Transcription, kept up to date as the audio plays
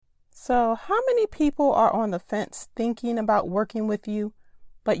So, how many people are on the fence thinking about working with you,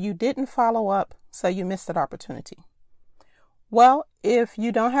 but you didn't follow up, so you missed that opportunity? Well, if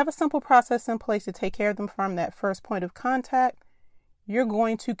you don't have a simple process in place to take care of them from that first point of contact, you're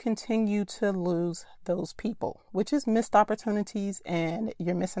going to continue to lose those people, which is missed opportunities, and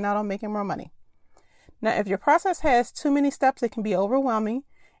you're missing out on making more money. Now, if your process has too many steps, it can be overwhelming.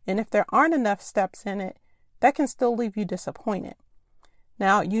 And if there aren't enough steps in it, that can still leave you disappointed.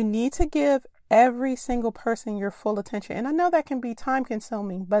 Now, you need to give every single person your full attention. And I know that can be time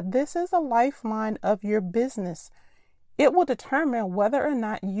consuming, but this is a lifeline of your business. It will determine whether or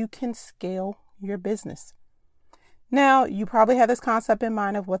not you can scale your business. Now, you probably have this concept in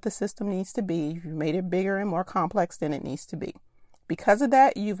mind of what the system needs to be. You've made it bigger and more complex than it needs to be. Because of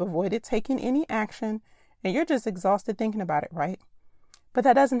that, you've avoided taking any action and you're just exhausted thinking about it, right? But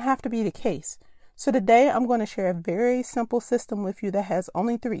that doesn't have to be the case. So today I'm going to share a very simple system with you that has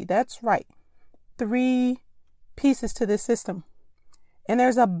only three. That's right. 3 pieces to this system. And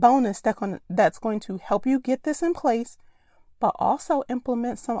there's a bonus that's going to help you get this in place, but also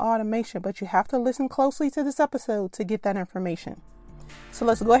implement some automation. But you have to listen closely to this episode to get that information. So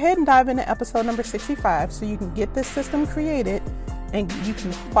let's go ahead and dive into episode number 65 so you can get this system created and you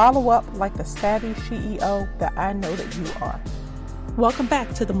can follow up like the savvy SheEO that I know that you are. Welcome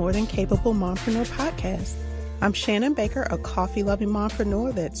back to the More Than Capable Mompreneur podcast. I'm Shannon Baker, a coffee-loving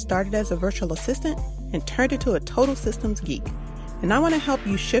mompreneur that started as a virtual assistant and turned into a total systems geek. And I want to help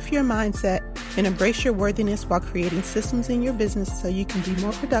you shift your mindset and embrace your worthiness while creating systems in your business so you can be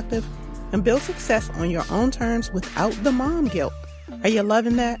more productive and build success on your own terms without the mom guilt. Are you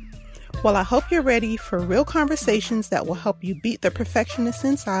loving that? Well, I hope you're ready for real conversations that will help you beat the perfectionist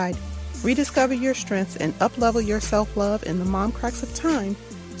inside, rediscover your strengths, and up-level your self-love in the mom cracks of time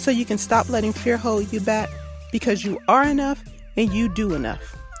so you can stop letting fear hold you back because you are enough and you do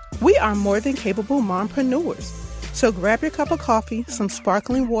enough. We are more than capable mompreneurs. So grab your cup of coffee, some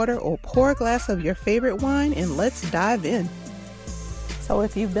sparkling water, or pour a glass of your favorite wine and let's dive in. So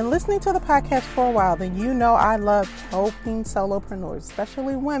if you've been listening to the podcast for a while, then you know I love helping solopreneurs,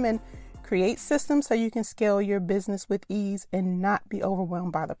 especially women, create systems so you can scale your business with ease and not be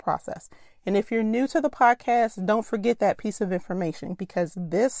overwhelmed by the process. And if you're new to the podcast, don't forget that piece of information because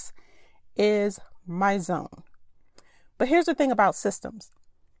this is my zone. But here's the thing about systems.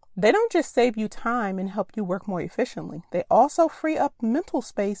 They don't just save you time and help you work more efficiently. They also free up mental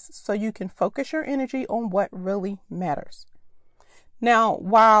space so you can focus your energy on what really matters. Now,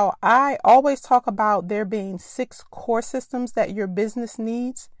 while I always talk about there being 6 core systems that your business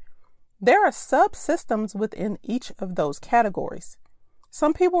needs, there are subsystems within each of those categories.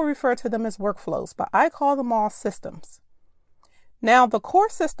 Some people refer to them as workflows, but I call them all systems. Now, the core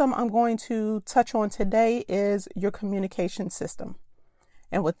system I'm going to touch on today is your communication system.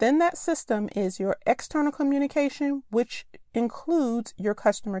 And within that system is your external communication, which includes your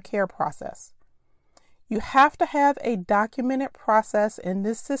customer care process. You have to have a documented process in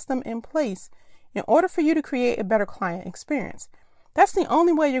this system in place in order for you to create a better client experience. That's the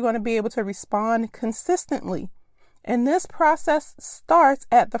only way you're going to be able to respond consistently. And this process starts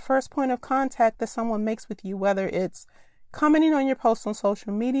at the first point of contact that someone makes with you, whether it's commenting on your post on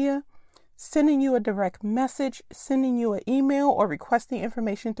social media, sending you a direct message, sending you an email, or requesting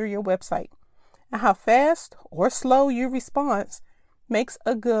information through your website. And how fast or slow your response makes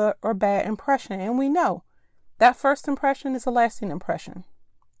a good or bad impression. And we know that first impression is a lasting impression.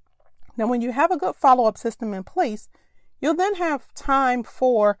 Now, when you have a good follow-up system in place, you'll then have time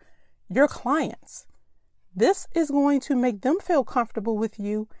for your clients. This is going to make them feel comfortable with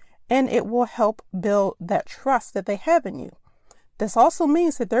you, and it will help build that trust that they have in you. This also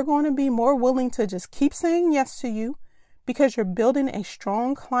means that they're going to be more willing to just keep saying yes to you because you're building a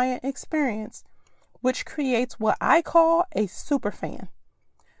strong client experience, which creates what I call a super fan.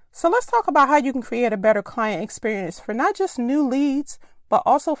 So let's talk about how you can create a better client experience for not just new leads, but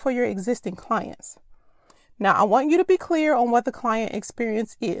also for your existing clients. Now, I want you to be clear on what the client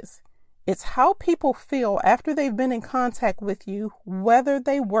experience is. It's how people feel after they've been in contact with you, whether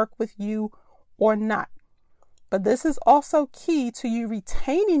they work with you or not. But this is also key to you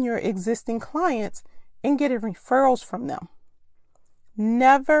retaining your existing clients and getting referrals from them.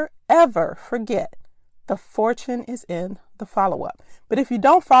 Never, ever forget the fortune is in the follow-up. But if you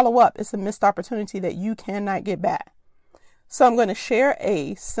don't follow up, it's a missed opportunity that you cannot get back. So I'm going to share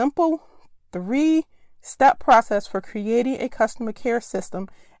a simple 3-step process for creating a customer care system.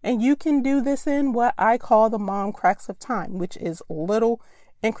 And you can do this in what I call the mom cracks of time, which is little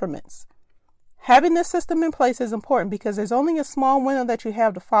increments. Having this system in place is important because there's only a small window that you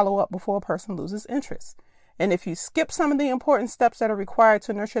have to follow up before a person loses interest. And if you skip some of the important steps that are required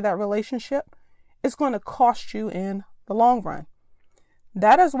to nurture that relationship, it's going to cost you in the long run.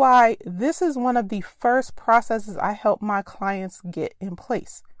 That is why this is one of the first processes I help my clients get in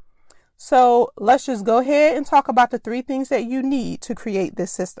place. So let's just go ahead and talk about the 3 things that you need to create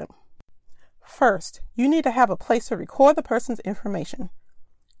this system. First, you need to have a place to record the person's information.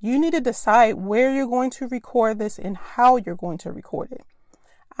 You need to decide where you're going to record this and how you're going to record it.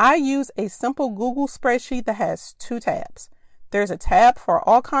 I use a simple Google spreadsheet that has 2 tabs. There's a tab for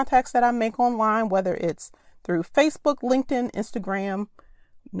all contacts that I make online, whether it's through Facebook, LinkedIn, Instagram,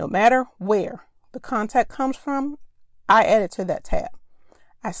 no matter where the contact comes from, I add it to that tab.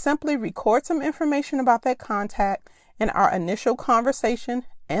 I simply record some information about that contact and our initial conversation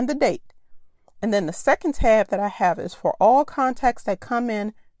and the date. And then the second tab that I have is for all contacts that come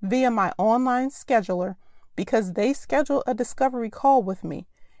in via my online scheduler because they schedule a discovery call with me.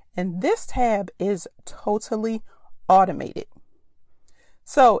 And this tab is totally automated.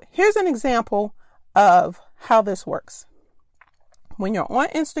 So here's an example of how this works. When you're on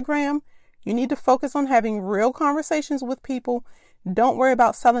Instagram, you need to focus on having real conversations with people. Don't worry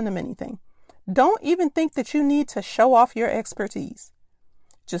about selling them anything. Don't even think that you need to show off your expertise.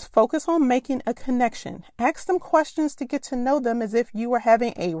 Just focus on making a connection. Ask them questions to get to know them as if you were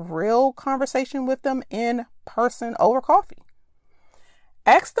having a real conversation with them in person over coffee.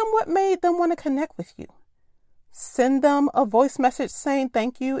 Ask them what made them want to connect with you. Send them a voice message saying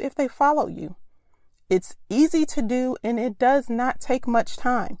thank you if they follow you. It's easy to do and it does not take much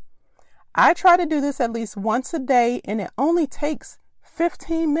time. I try to do this at least once a day and it only takes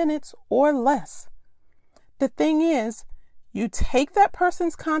 15 minutes or less. The thing is, you take that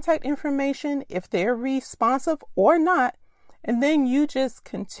person's contact information if they're responsive or not, and then you just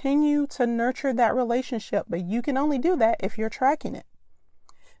continue to nurture that relationship. But you can only do that if you're tracking it.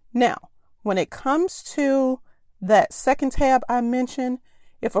 Now, when it comes to that second tab I mentioned,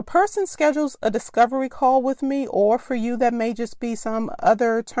 if a person schedules a discovery call with me, or for you, that may just be some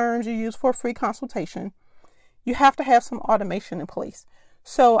other terms you use for a free consultation, you have to have some automation in place.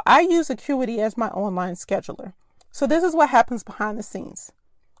 So I use Acuity as my online scheduler. So this is what happens behind the scenes.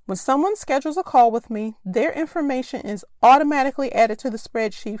 When someone schedules a call with me, their information is automatically added to the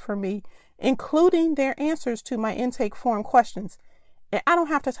spreadsheet for me, including their answers to my intake form questions, and I don't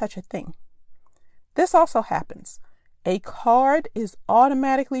have to touch a thing. This also happens. A card is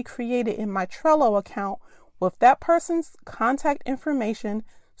automatically created in my Trello account with that person's contact information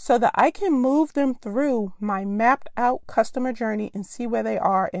so that I can move them through my mapped out customer journey and see where they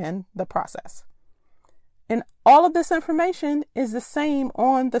are in the process. And all of this information is the same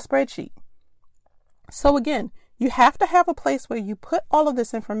on the spreadsheet. So again, you have to have a place where you put all of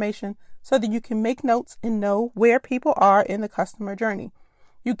this information so that you can make notes and know where people are in the customer journey.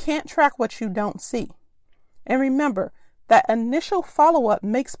 You can't track what you don't see. And remember, that initial follow-up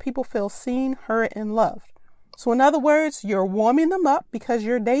makes people feel seen, heard, and loved. So in other words, you're warming them up because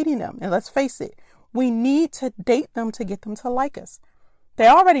you're dating them. And let's face it, we need to date them to get them to like us. They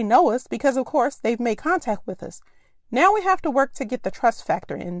already know us because, of course, they've made contact with us. Now we have to work to get the trust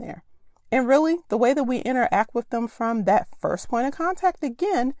factor in there. And really, the way that we interact with them from that first point of contact,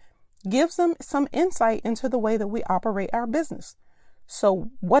 again, gives them some insight into the way that we operate our business.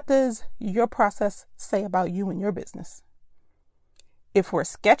 So what does your process say about you and your business? If we're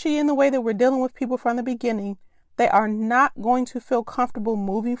sketchy in the way that we're dealing with people from the beginning, they are not going to feel comfortable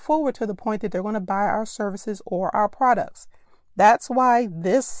moving forward to the point that they're going to buy our services or our products. That's why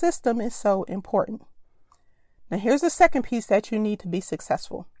this system is so important. Now, here's the second piece that you need to be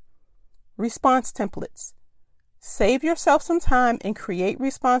successful. Response templates. Save yourself some time and create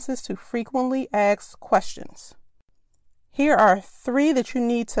responses to frequently asked questions. Here are 3 that you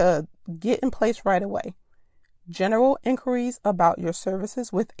need to get in place right away. General inquiries about your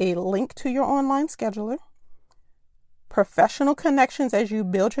services with a link to your online scheduler. Professional connections as you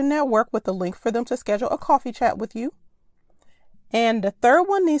build your network with a link for them to schedule a coffee chat with you. And the third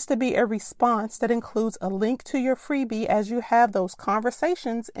one needs to be a response that includes a link to your freebie as you have those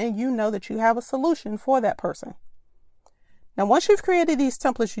conversations and you know that you have a solution for that person. Now, once you've created these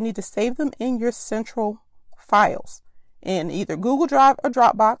templates, you need to save them in your central files in either Google Drive or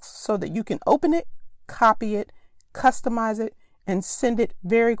Dropbox so that you can open it, copy it, customize it, and send it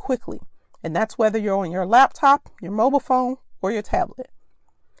very quickly. And that's whether you're on your laptop, your mobile phone, or your tablet.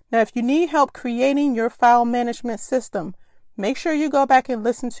 Now, if you need help creating your file management system, make sure you go back and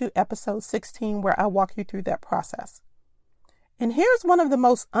listen to episode 16 where I walk you through that process. And here's one of the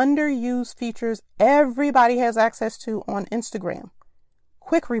most underused features everybody has access to on Instagram: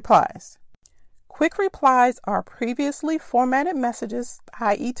 quick replies. Quick replies are previously formatted messages,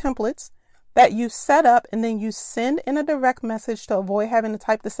 i.e. templates, that you set up and then you send in a direct message to avoid having to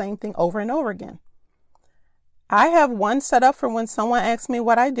type the same thing over and over again. I have one set up for when someone asks me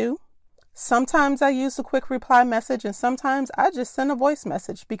what I do. Sometimes I use a quick reply message, and sometimes I just send a voice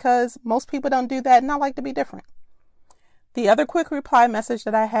message because most people don't do that and I like to be different. The other quick reply message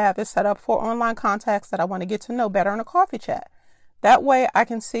that I have is set up for online contacts that I want to get to know better in a coffee chat. That way I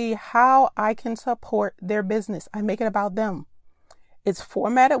can see how I can support their business. I make it about them. It's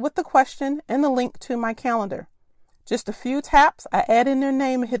formatted with the question and the link to my calendar. Just a few taps, I add in their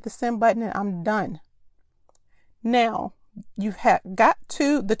name and hit the send button, and I'm done. Now, you've got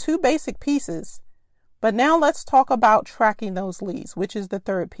the two basic pieces, but now let's talk about tracking those leads, which is the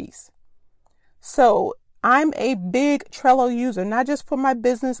third piece. So I'm a big Trello user, not just for my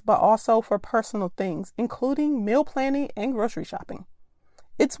business, but also for personal things, including meal planning and grocery shopping.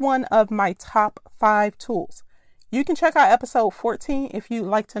 It's one of my top 5 tools. You can check out episode 14 if you'd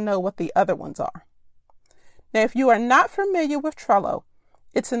like to know what the other ones are. Now, if you are not familiar with Trello,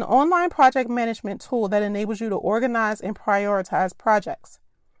 it's an online project management tool that enables you to organize and prioritize projects.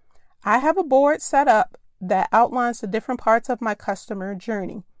 I have a board set up that outlines the different parts of my customer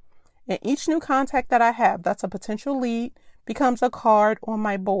journey. And each new contact that I have that's a potential lead becomes a card on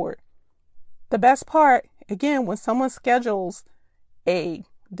my board. The best part, again, when someone schedules a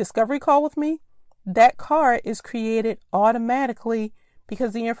discovery call with me, that card is created automatically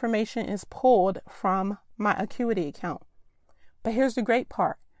because the information is pulled from my Acuity account. But here's the great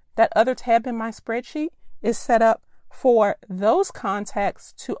part. That other tab in my spreadsheet is set up for those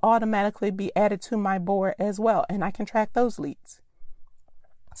contacts to automatically be added to my board as well, and I can track those leads.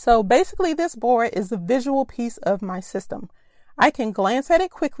 So basically, this board is the visual piece of my system. I can glance at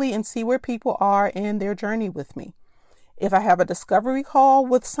it quickly and see where people are in their journey with me. If I have a discovery call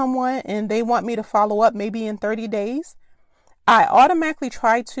with someone and they want me to follow up maybe in 30 days, I automatically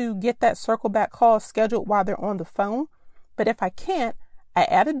try to get that circle back call scheduled while they're on the phone. But if I can't, I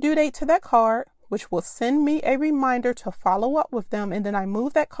add a due date to that card, which will send me a reminder to follow up with them, and then I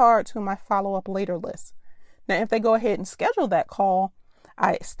move that card to my follow-up later list. Now, if they go ahead and schedule that call,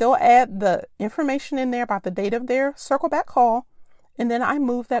 I still add the information in there about the date of their circle back call, and then I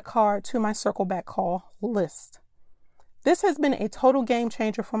move that card to my circle back call list. This has been a total game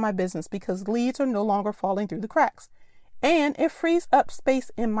changer for my business because leads are no longer falling through the cracks, and it frees up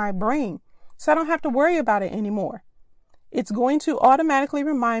space in my brain, so I don't have to worry about it anymore. It's going to automatically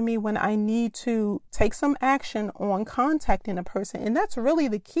remind me when I need to take some action on contacting a person. And that's really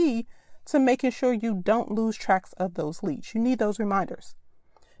the key to making sure you don't lose track of those leads. You need those reminders.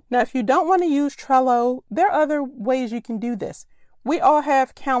 Now, if you don't want to use Trello, there are other ways you can do this. We all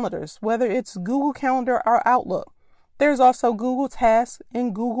have calendars, whether it's Google Calendar or Outlook. There's also Google Tasks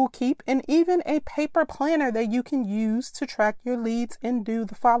and Google Keep, and even a paper planner that you can use to track your leads and do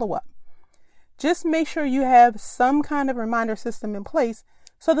the follow-up. Just make sure you have some kind of reminder system in place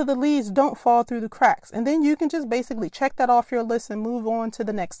so that the leads don't fall through the cracks. And then you can just basically check that off your list and move on to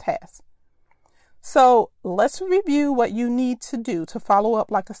the next task. So let's review what you need to do to follow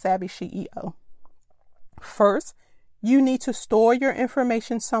up like a savvy SheEO. First, you need to store your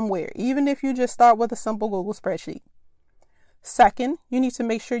information somewhere, even if you just start with a simple Google spreadsheet. Second, you need to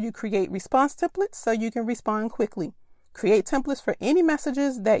make sure you create response templates so you can respond quickly. Create templates for any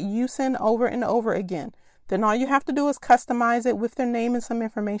messages that you send over and over again. Then all you have to do is customize it with their name and some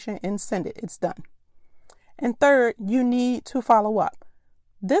information and send it. It's done. And third, you need to follow up.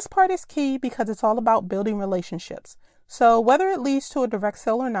 This part is key because it's all about building relationships. So whether it leads to a direct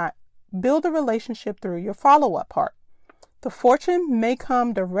sale or not, build a relationship through your follow-up part. The fortune may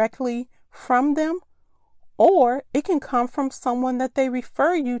come directly from them, or it can come from someone that they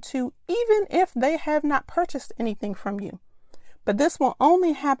refer you to, even if they have not purchased anything from you. But this will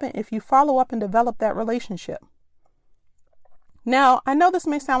only happen if you follow up and develop that relationship. Now, I know this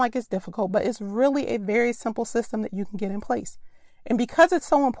may sound like it's difficult, but it's really a very simple system that you can get in place. And because it's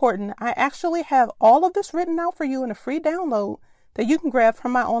so important, I actually have all of this written out for you in a free download that you can grab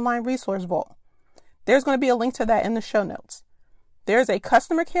from my online resource vault. There's going to be a link to that in the show notes. There's a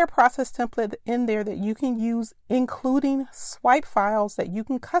customer care process template in there that you can use, including swipe files that you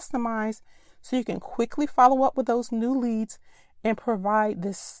can customize so you can quickly follow up with those new leads and provide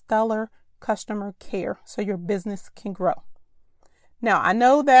this stellar customer care so your business can grow. Now, I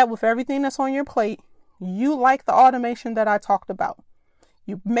know that with everything that's on your plate, you like the automation that I talked about.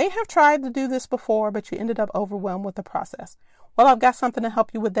 You may have tried to do this before, but you ended up overwhelmed with the process. Well, I've got something to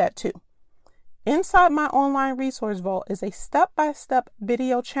help you with that too. Inside my online resource vault is a step-by-step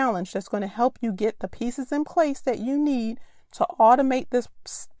video challenge that's going to help you get the pieces in place that you need to automate this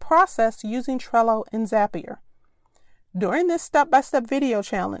process using Trello and Zapier. During this step-by-step video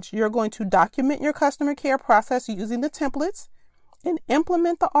challenge, you're going to document your customer care process using the templates and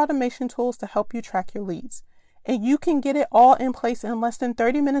implement the automation tools to help you track your leads. And you can get it all in place in less than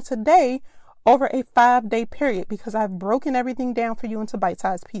 30 minutes a day over a 5-day period because I've broken everything down for you into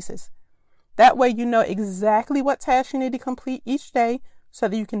bite-sized pieces. That way you know exactly what tasks you need to complete each day so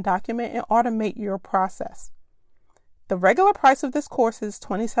that you can document and automate your process. The regular price of this course is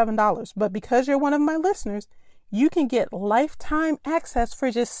 $27, but because you're one of my listeners, you can get lifetime access for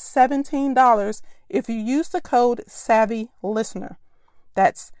just $17 if you use the code SAVVYLISTENER.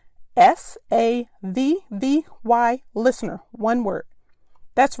 That's SAVVY listener, one word.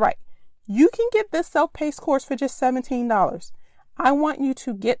 That's right. You can get this self-paced course for just $17. I want you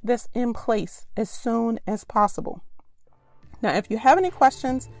to get this in place as soon as possible. Now, if you have any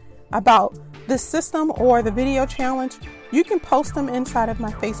questions about this system or the video challenge, you can post them inside of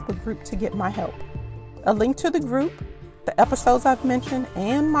my Facebook group to get my help. A link to the group, the episodes I've mentioned,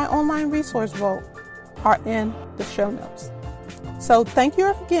 and my online resource vault are in the show notes. So thank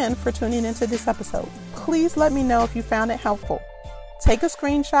you again for tuning into this episode. Please let me know if you found it helpful. Take a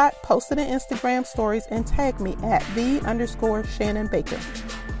screenshot, post it in Instagram stories, and tag me at _Shannon Baker.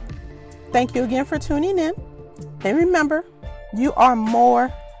 Thank you again for tuning in. And remember, you are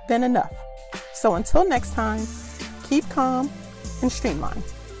more than enough. So until next time, keep calm and streamline.